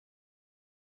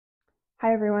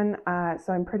Hi everyone,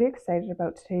 so I'm pretty excited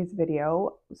about today's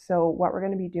video. So what we're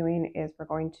going to be doing is we're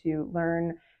going to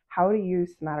learn how to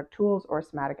use somatic tools or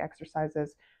somatic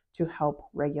exercises to help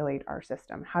regulate our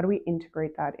system. How do we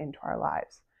integrate that into our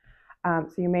lives?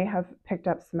 So you may have picked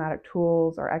up somatic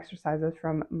tools or exercises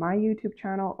from my YouTube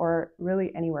channel or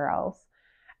really anywhere else.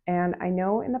 And I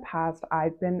know in the past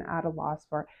I've been at a loss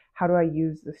for how do I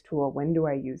use this tool? When do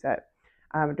I use it?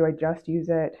 Do I just use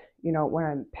it, when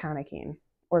I'm panicking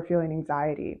or feeling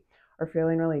anxiety or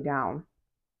feeling really down?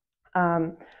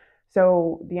 Um,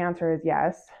 so the answer is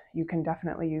yes, you can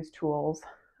definitely use tools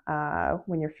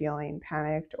when you're feeling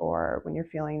panicked or when you're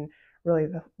feeling really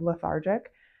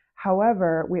lethargic.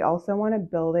 However, we also want to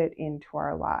build it into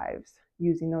our lives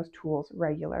using those tools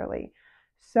regularly.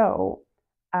 So,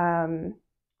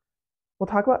 we'll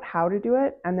talk about how to do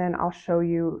it, and then I'll show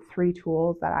you 3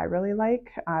 tools that I really like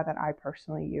that I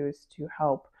personally use to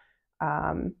help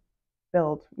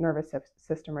build nervous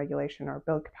system regulation or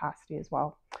build capacity as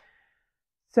well.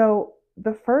 So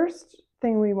the first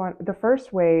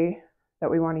way that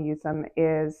we want to use them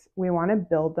is we want to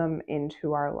build them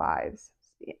into our lives,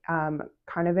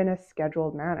 kind of in a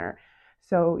scheduled manner.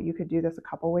 So you could do this a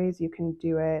couple ways. You can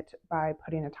do it by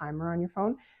putting a timer on your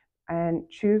phone and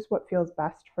choose what feels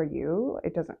best for you.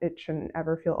 It shouldn't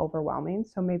ever feel overwhelming.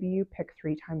 So maybe you pick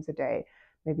 3 times a day,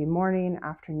 maybe morning,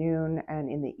 afternoon, and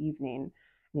in the evening.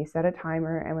 And you set a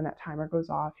timer, and when that timer goes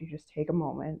off, you just take a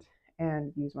moment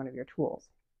and use one of your tools.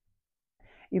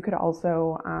 You could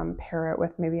also pair it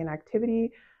with maybe an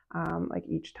activity, like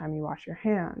each time you wash your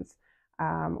hands,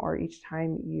 or each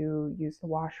time you use the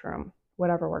washroom,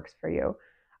 whatever works for you.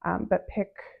 But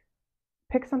pick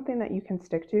something that you can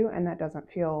stick to and that doesn't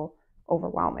feel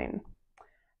overwhelming.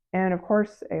 And of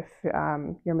course, if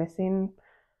you're missing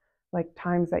like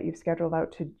times that you've scheduled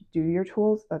out to do your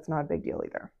tools, that's not a big deal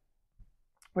either.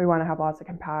 We want to have lots of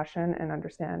compassion and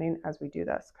understanding as we do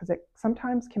this, because it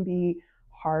sometimes can be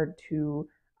hard to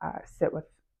sit with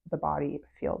the body,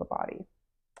 feel the body.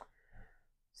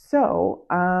 So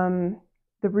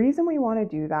the reason we want to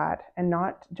do that and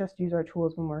not just use our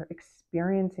tools when we're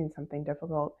experiencing something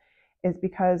difficult is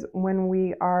because when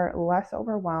we are less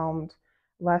overwhelmed,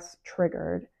 less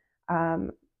triggered,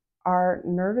 our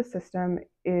nervous system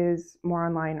is more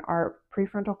online. Our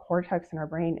prefrontal cortex in our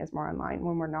brain is more online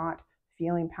when we're not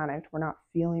feeling panicked, we're not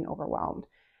feeling overwhelmed.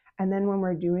 And then when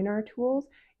we're doing our tools,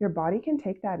 your body can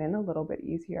take that in a little bit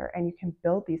easier, and you can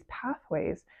build these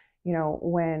pathways.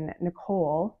 When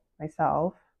Nicole,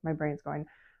 myself, my brain's going,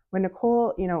 when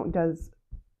Nicole, does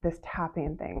this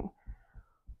tapping thing,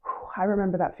 I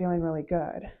remember that feeling really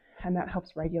good, and that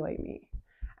helps regulate me.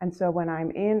 And so when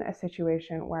I'm in a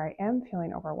situation where I am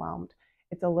feeling overwhelmed,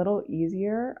 it's a little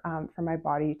easier for my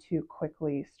body to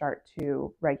quickly start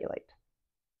to regulate.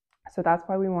 So that's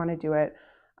why we want to do it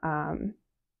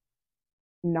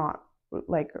not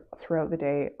like throughout the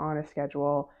day on a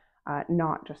schedule,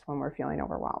 not just when we're feeling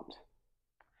overwhelmed.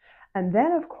 And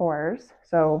then, of course,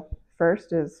 so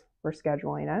first is we're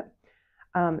scheduling it.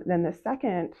 Then the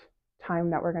second time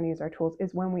that we're going to use our tools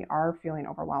is when we are feeling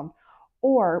overwhelmed,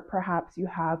 or perhaps you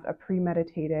have a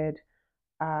premeditated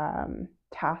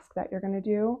task that you're going to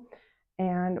do.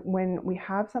 And when we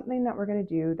have something that we're going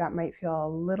to do that might feel a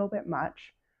little bit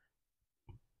much,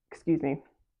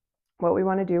 what we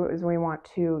want to do is we want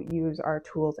to use our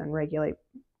tools and regulate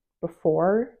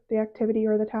before the activity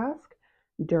or the task,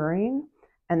 during,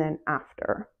 and then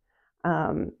after.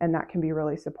 And that can be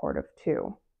really supportive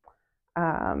too.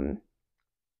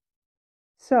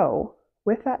 So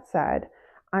with that said,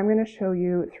 I'm going to show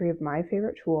you 3 of my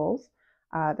favorite tools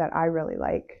that I really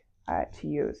like to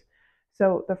use.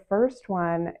 So the first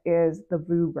one is the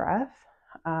VU breath,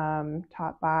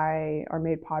 taught by, or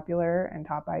made popular and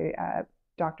taught by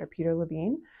Dr. Peter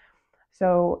Levine.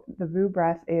 So the VU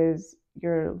breath is,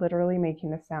 you're literally making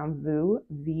the sound VU,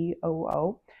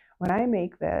 V-O-O. When I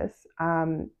make this,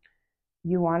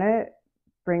 you want to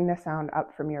bring the sound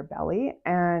up from your belly,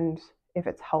 and if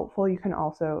it's helpful, you can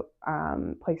also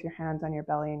place your hands on your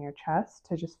belly and your chest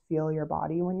to just feel your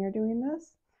body when you're doing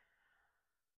this.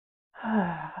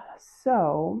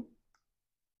 So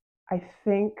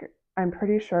I'm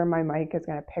pretty sure my mic is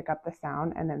going to pick up the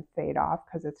sound and then fade off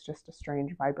because it's just a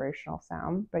strange vibrational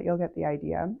sound, but you'll get the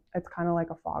idea. It's kind of like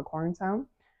a foghorn sound.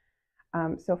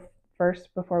 So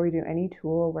first, before we do any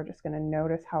tool, we're just going to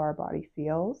notice how our body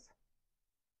feels.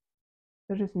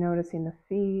 So just noticing the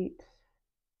feet,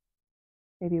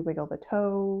 maybe wiggle the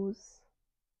toes,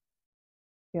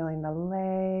 feeling the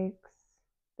legs,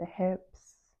 the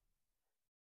hips,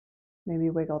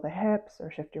 maybe wiggle the hips or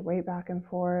shift your weight back and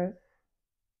forth.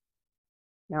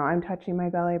 Now I'm touching my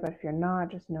belly, but if you're not,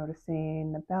 just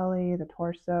noticing the belly, the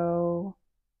torso,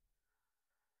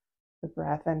 the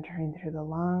breath entering through the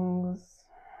lungs,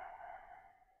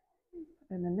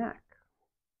 and the neck,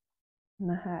 and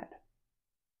the head.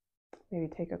 Maybe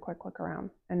take a quick look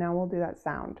around. And now we'll do that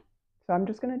sound. So I'm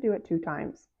just going to do it 2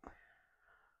 times.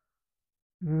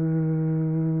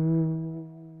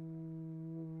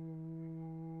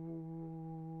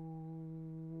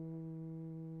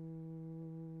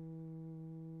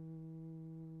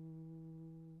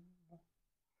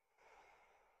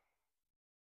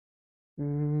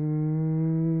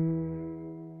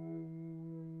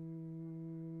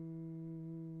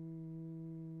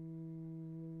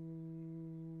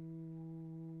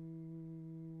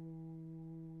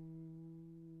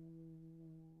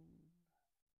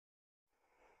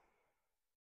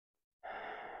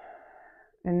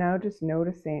 And now just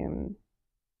noticing,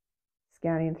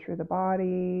 scanning through the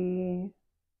body,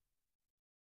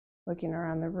 looking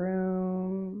around the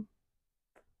room,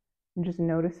 and just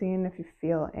noticing if you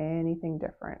feel anything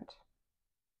different.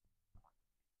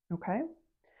 Okay?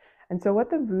 And so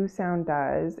what the VU sound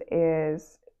does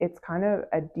is it's kind of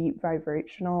a deep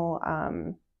vibrational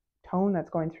tone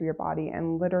that's going through your body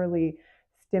and literally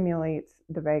stimulates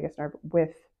the vagus nerve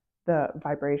with the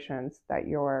vibrations that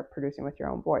you're producing with your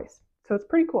own voice. So it's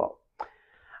pretty cool.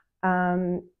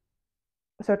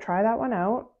 So try that one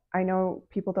out. I know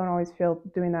people don't always feel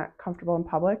doing that comfortable in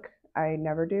public. I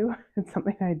never do. It's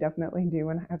something I definitely do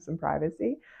when I have some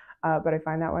privacy, but I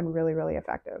find that one really, really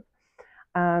effective.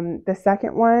 The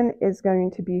second one is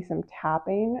going to be some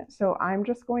tapping. So I'm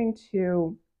just going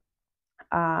to,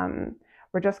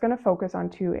 we're just going to focus on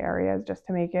 2 areas just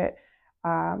to make it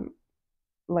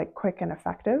like quick and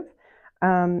effective.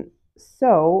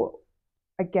 So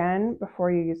again,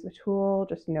 before you use the tool,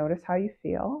 just notice how you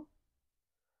feel.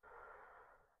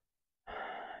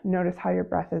 Notice how your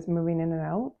breath is moving in and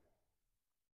out.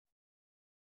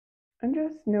 And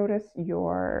just notice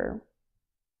the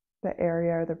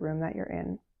area or the room that you're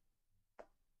in.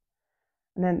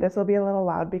 And then this will be a little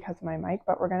loud because of my mic,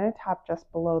 but we're going to tap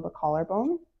just below the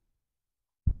collarbone.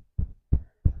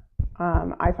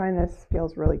 I find this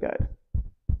feels really good.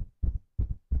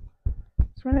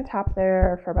 So we're going to tap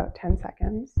there for about 10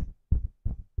 seconds.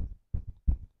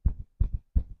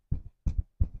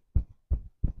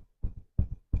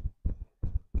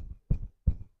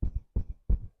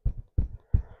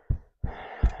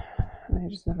 And I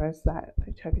just noticed that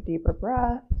I took a deeper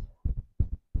breath,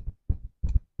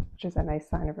 which is a nice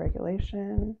sign of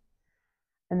regulation.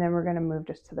 And then we're going to move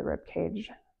just to the rib cage.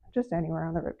 Just anywhere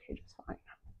on the rib cage is fine.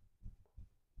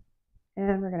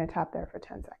 And we're going to tap there for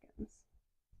 10 seconds.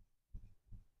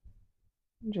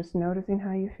 Just noticing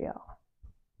how you feel.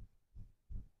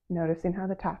 Noticing how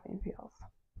the tapping feels.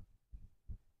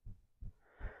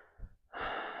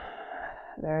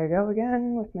 There I go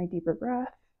again with my deeper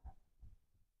breath.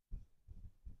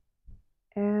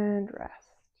 And rest.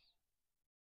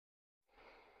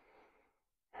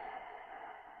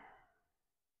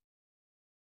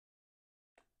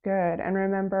 Good. And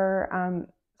remember,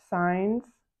 signs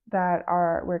that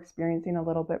we're experiencing a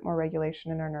little bit more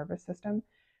regulation in our nervous system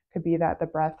could be that the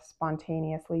breath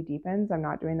spontaneously deepens. I'm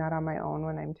not doing that on my own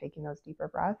when I'm taking those deeper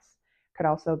breaths. Could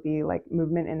also be like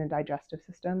movement in the digestive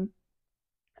system,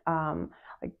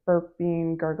 like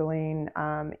burping, gurgling,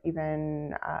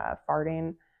 even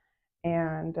farting.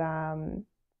 And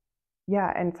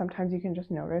yeah, and sometimes you can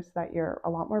just notice that you're a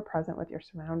lot more present with your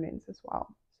surroundings as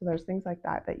well. So there's things like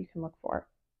that that you can look for.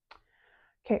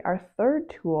 Okay, our third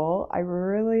tool, I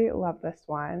really love this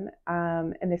one.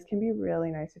 And this can be really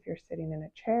nice if you're sitting in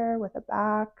a chair with a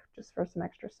back, just for some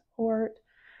extra support.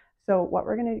 So what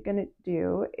we're gonna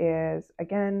do is,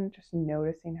 again, just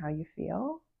noticing how you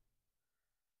feel.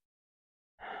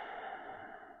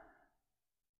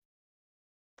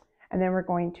 And then we're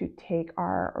going to take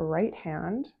our right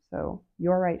hand, so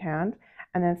your right hand,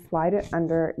 and then slide it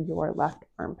under your left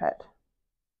armpit.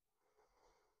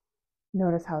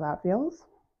 Notice how that feels.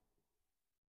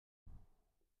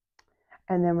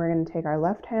 And then we're going to take our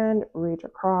left hand, reach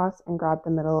across, and grab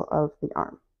the middle of the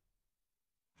arm.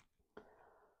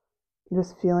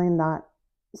 Just feeling that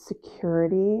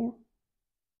security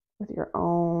with your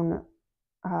own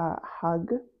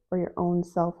hug or your own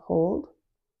self-hold.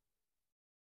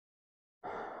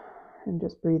 And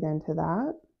just breathe into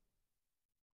that.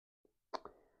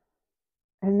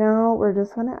 And now we're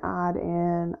just going to add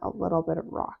in a little bit of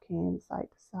rocking side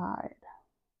to side,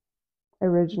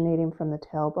 originating from the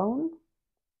tailbone.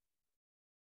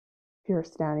 If you're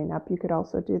standing up, you could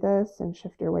also do this and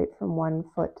shift your weight from one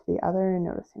foot to the other and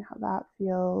noticing how that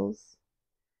feels.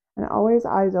 And always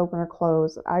eyes open or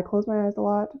closed. I close my eyes a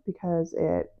lot because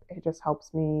it just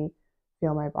helps me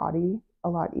feel my body a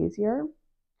lot easier.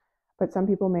 But some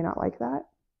people may not like that,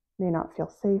 may not feel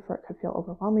safe, or it could feel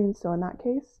overwhelming. So in that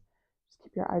case, just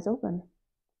keep your eyes open,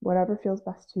 whatever feels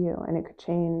best to you. And it could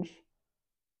change,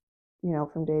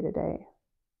 from day to day.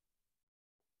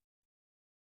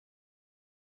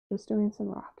 Just doing some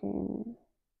rocking.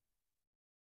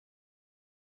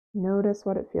 Notice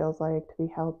what it feels like to be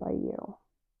held by you.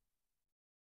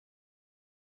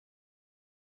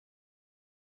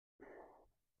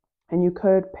 And you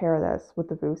could pair this with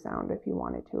the VU sound if you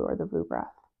wanted to, or the VU breath.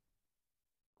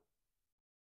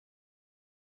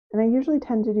 And I usually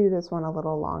tend to do this one a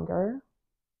little longer,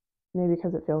 maybe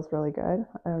because it feels really good.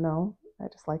 I don't know. I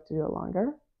just like to do it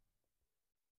longer.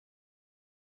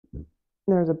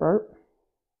 There's a burp.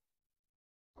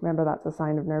 Remember, that's a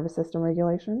sign of nervous system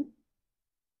regulation.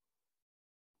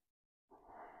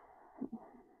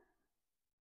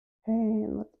 Okay,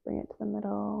 and let's bring it to the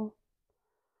middle.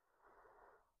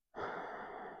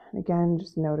 And again,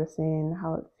 just noticing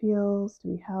how it feels to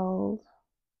be held.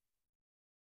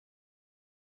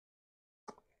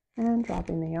 And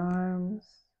dropping the arms.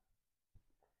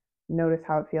 Notice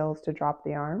how it feels to drop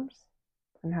the arms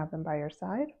and have them by your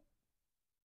side.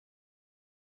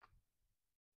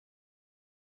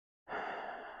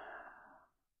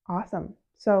 Awesome.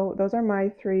 So those are my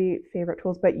 3 favorite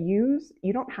tools, but you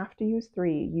don't have to use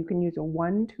 3. You can use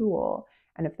one tool,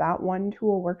 and if that one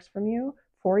tool works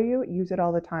for you, use it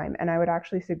all the time. And I would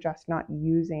actually suggest not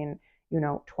using,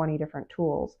 20 different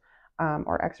tools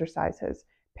or exercises.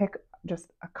 Pick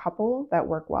just a couple that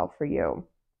work well for you.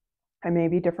 And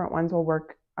maybe different ones will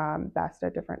work best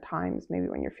at different times. Maybe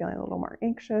when you're feeling a little more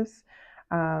anxious,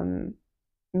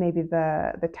 maybe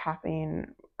the tapping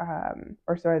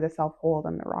the self hold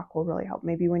and the rock will really help.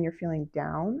 Maybe when you're feeling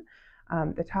down,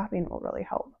 the tapping will really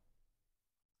help.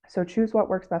 So choose what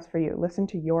works best for you. Listen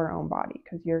to your own body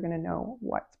because you're going to know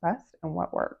what's best and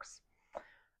what works.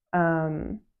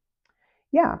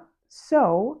 Yeah,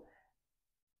 so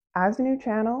as a new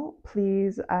channel,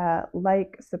 please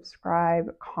like, subscribe,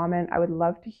 comment. I would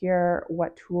love to hear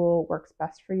what tool works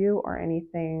best for you or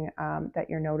anything that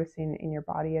you're noticing in your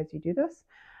body as you do this.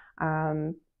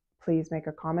 Please make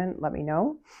a comment, let me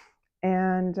know.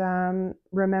 And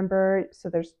remember, so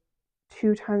there's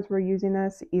 2 times we're using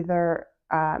this, either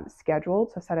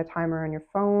scheduled, so set a timer on your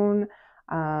phone,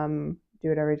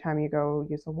 do it every time you go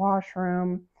use the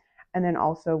washroom. And then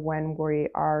also when we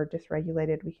are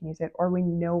dysregulated, we can use it, or we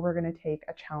know we're going to take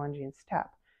a challenging step.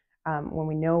 When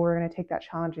we know we're going to take that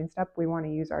challenging step, we want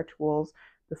to use our tools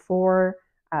before,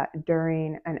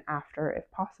 during, and after if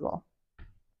possible.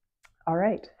 All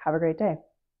right, have a great day.